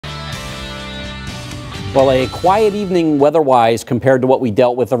Well, a quiet evening weather-wise compared to what we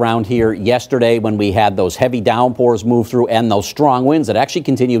dealt with around here yesterday when we had those heavy downpours move through and those strong winds that actually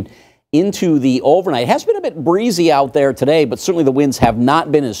continued into the overnight. It has been a bit breezy out there today, but certainly the winds have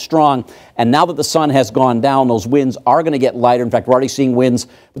not been as strong. And now that the sun has gone down, those winds are going to get lighter. In fact, we're already seeing winds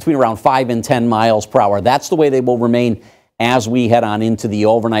between around 5 and 10 miles per hour. That's the way they will remain as we head on into the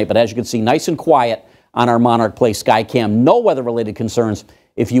overnight. But as you can see, nice and quiet on our Monarch Place Skycam. No weather-related concerns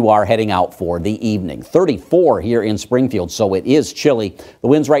if you are heading out for the evening. 34 here in Springfield, so it is chilly. The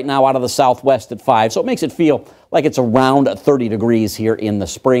winds right now out of the southwest at 5, so it makes it feel like it's around 30 degrees here in the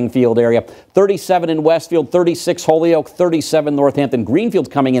Springfield area. 37 in Westfield, 36 Holyoke, 37 Northampton. Greenfield's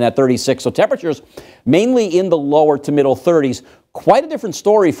coming in at 36, so temperatures mainly in the lower to middle 30s. Quite a different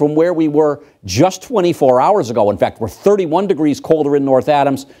story from where we were just 24 hours ago. In fact, we're 31 degrees colder in North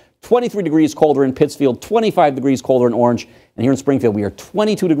Adams, 23 degrees colder in Pittsfield, 25 degrees colder in Orange, and here in Springfield we are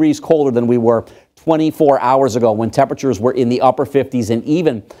 22 degrees colder than we were 24 hours ago when temperatures were in the upper 50s and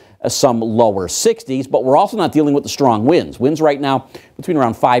even some lower 60s. But we're also not dealing with the strong winds. Winds right now between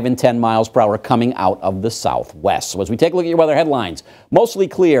around 5 and 10 miles per hour coming out of the southwest. So as we take a look at your weather headlines, mostly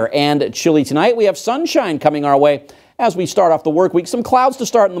clear and chilly tonight. We have sunshine coming our way as we start off the work week. Some clouds to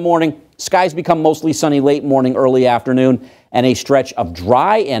start in the morning. Skies become mostly sunny late morning, early afternoon, and a stretch of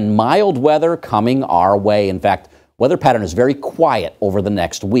dry and mild weather coming our way. In fact, weather pattern is very quiet over the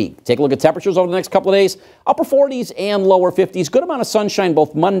next week. Take a look at temperatures over the next couple of days. Upper 40s and lower 50s. Good amount of sunshine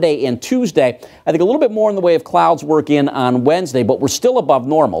both Monday and Tuesday. I think a little bit more in the way of clouds work in on Wednesday, but we're still above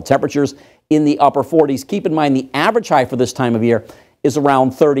normal. Temperatures in the upper 40s. Keep in mind the average high for this time of year is around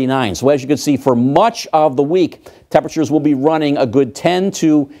 39. So as you can see, for much of the week, temperatures will be running a good 10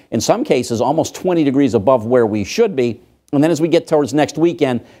 to, in some cases, almost 20 degrees above where we should be. And then as we get towards next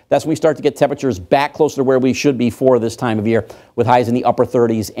weekend, that's when we start to get temperatures back closer to where we should be for this time of year, with highs in the upper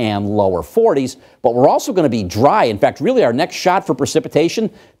 30s and lower 40s. But we're also going to be dry. In fact, really our next shot for precipitation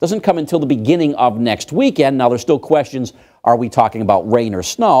doesn't come until the beginning of next weekend. Now, there's still questions. Are we talking about rain or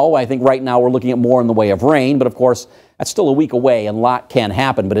snow? I think right now we're looking at more in the way of rain, but of course, that's still a week away and a lot can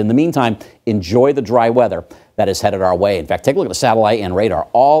happen. But in the meantime, enjoy the dry weather that is headed our way. In fact, take a look at the satellite and radar.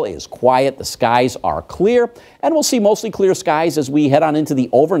 All is quiet. The skies are clear, and we'll see mostly clear skies as we head on into the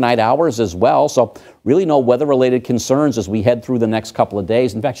overnight hours as well. So really no weather-related concerns as we head through the next couple of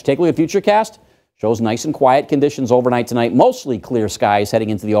days. In fact, you take a look at Futurecast. Shows nice and quiet conditions overnight tonight. Mostly clear skies heading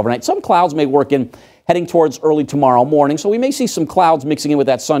into the overnight. Some clouds may work in heading towards early tomorrow morning, so we may see some clouds mixing in with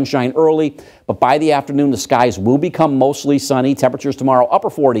that sunshine early, but by the afternoon the skies will become mostly sunny. Temperatures tomorrow upper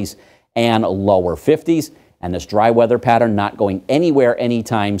 40s and lower 50s, and this dry weather pattern not going anywhere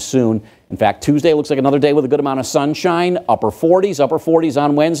anytime soon. In fact, Tuesday looks like another day with a good amount of sunshine. Upper 40s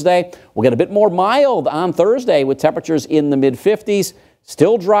on Wednesday. We'll get a bit more mild on Thursday with temperatures in the mid 50s.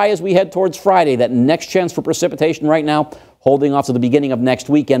 Still dry as we head towards Friday. That next chance for precipitation right now holding off to the beginning of next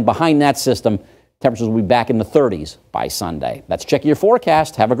weekend. Behind that system, temperatures will be back in the 30s by Sunday. That's checking your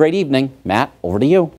forecast. Have a great evening. Matt, over to you.